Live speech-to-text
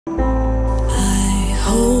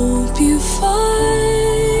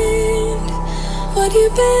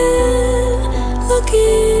you been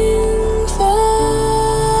looking for?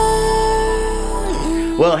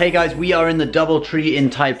 Well, hey guys, we are in the DoubleTree in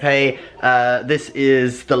Taipei. This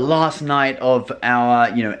is the last night of our,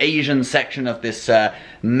 Asian section of this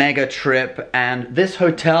mega trip, and this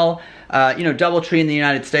hotel, DoubleTree in the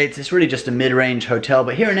United States, it's really just a mid-range hotel,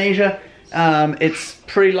 but here in Asia, it's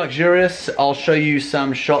pretty luxurious. I'll show you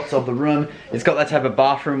some shots of the room. It's got that type of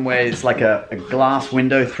bathroom where it's like a glass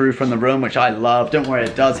window through from the room, which I love. Don't worry,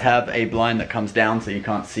 it does have a blind that comes down so you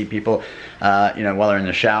can't see people, while they're in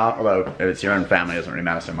the shower. Although if it's your own family, it doesn't really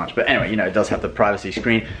matter so much. But anyway, it does have the privacy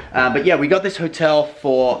screen. But yeah, we got this hotel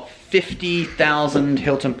for 50,000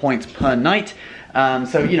 Hilton points per night.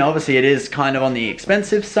 So, obviously it is kind of on the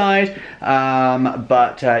expensive side,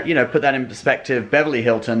 but put that in perspective, Beverly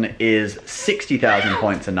Hilton is 60,000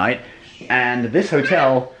 points a night, and this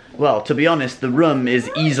hotel, well, to be honest, the room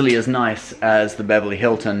is easily as nice as the Beverly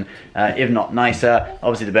Hilton, if not nicer.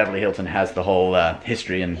 Obviously the Beverly Hilton has the whole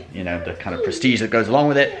history and, the kind of prestige that goes along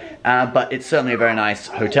with it. But it's certainly a very nice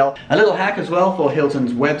hotel. A little hack as well for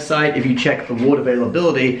Hilton's website: if you check the ward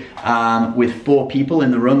availability with 4 people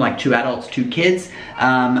in the room, like 2 adults, 2 kids,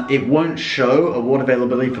 it won't show a ward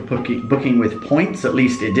availability for booking with points. At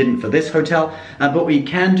least it didn't for this hotel. But what you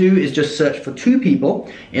can do is just search for 2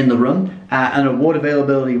 people in the room, and a ward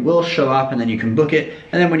availability will show up, and then you can book it.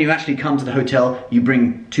 And then when you actually come to the hotel, you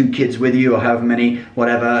bring 2 kids with you, or however many,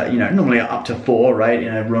 whatever, normally up to 4, right?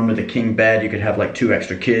 In a room with a king bed, you could have like 2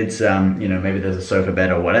 extra kids. Maybe there's a sofa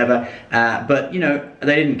bed or whatever, but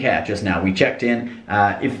they didn't care just now. We checked in.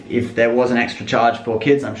 If there was an extra charge for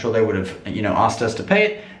kids, I'm sure they would have asked us to pay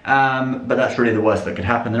it, but that's really the worst that could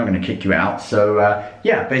happen. They're not going to kick you out. So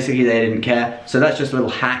yeah, basically they didn't care. So that's just a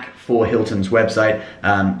little hack for Hilton's website.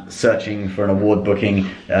 Searching for an award booking,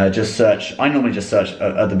 I normally just search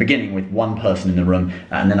at the beginning with 1 person in the room,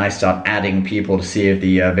 and then I start adding people to see if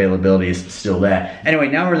the availability is still there. Anyway,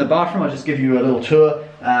 now we're in the bathroom. I'll just give you a little tour.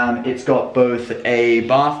 It's got both a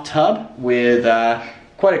bathtub with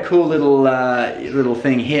quite a cool little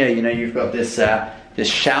thing here. You've got this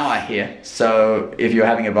shower here, so if you're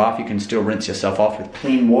having a bath, you can still rinse yourself off with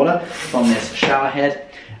clean water from this shower head.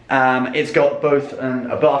 It's got both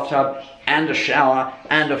a bathtub and a shower,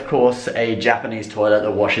 and of course a Japanese toilet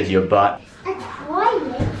that washes your butt. A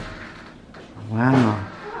toilet? Wow.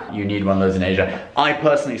 You need one of those in Asia. I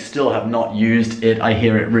personally still have not used it. I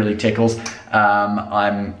hear it really tickles. I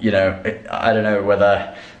don't know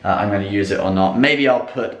whether I'm going to use it or not. Maybe I'll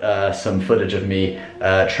put some footage of me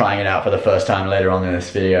trying it out for the first time later on in this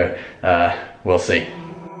video. We'll see.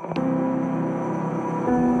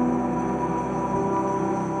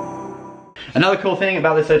 Another cool thing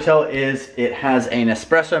about this hotel is it has an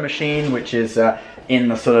espresso machine, which is in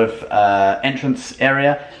the sort of entrance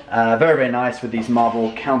area. Very, very nice with these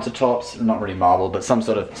marble countertops. Not really marble, but some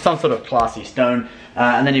sort of classy stone.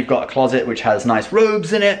 And then you've got a closet which has nice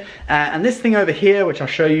robes in it. And this thing over here, which I'll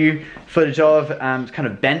show you footage of, kind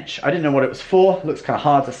of bench. I didn't know what it was for. It looks kind of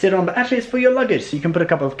hard to sit on, but actually it's for your luggage. So you can put a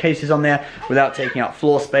couple of cases on there without taking up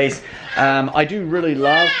floor space. I do really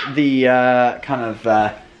love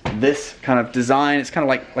the this kind of design. It's kind of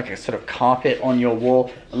like a sort of carpet on your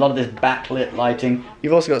wall. A lot of this backlit lighting.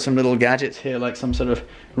 You've also got some little gadgets here, like some sort of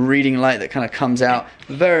reading light that kind of comes out.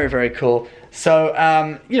 Very, very cool. So,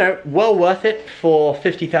 well worth it for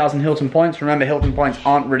 50,000 Hilton points. Remember, Hilton points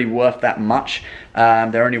aren't really worth that much.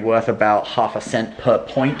 They're only worth about ½ cent per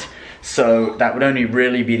point. So that would only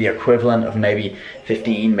really be the equivalent of maybe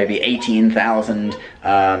 15, maybe 18,000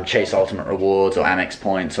 Chase Ultimate Rewards or Amex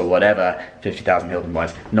points or whatever. 50,000 Hilton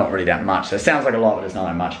points, not really that much. So it sounds like a lot, but it's not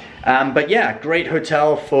that much. But yeah, great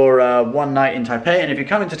hotel for 1 night in Taipei. And if you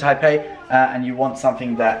come into Taipei and you want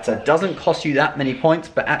something that doesn't cost you that many points,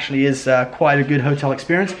 but actually is quite a good hotel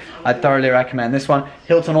experience, I'd thoroughly recommend this one.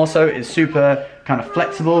 Hilton also is super kind of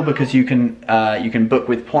flexible because you can book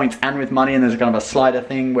with points and with money, and there's kind of a slider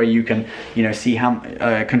thing where you can see how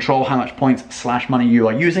control how much points / money you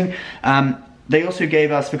are using. They also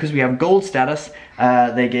gave us, because we have gold status,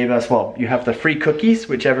 they gave us, well, you have the free cookies,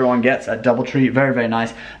 which everyone gets at DoubleTree, very, very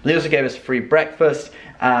nice. They also gave us free breakfast,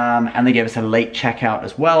 and they gave us a late checkout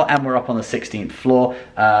as well, and we're up on the 16th floor,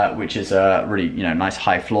 which is a really, nice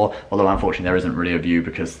high floor, although unfortunately there isn't really a view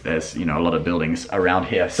because there's, a lot of buildings around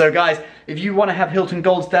here. So guys, if you want to have Hilton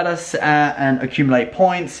Gold Status and accumulate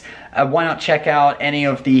points, why not check out any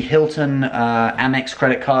of the Hilton Amex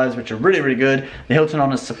credit cards, which are really, really good. The Hilton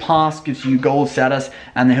Honors Surpass gives you Gold Status,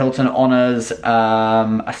 and the Hilton Honors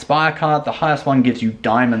Aspire card, the highest one, gives you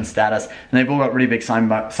Diamond Status, and they've all got really big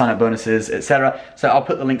sign-up bonuses, etc. So I'll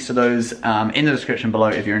put the links to those in the description below.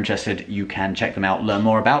 If you're interested, you can check them out, learn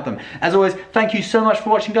more about them. As always, thank you so much for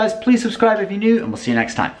watching, guys. Please subscribe if you're new, and we'll see you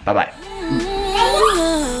next time. Bye-bye.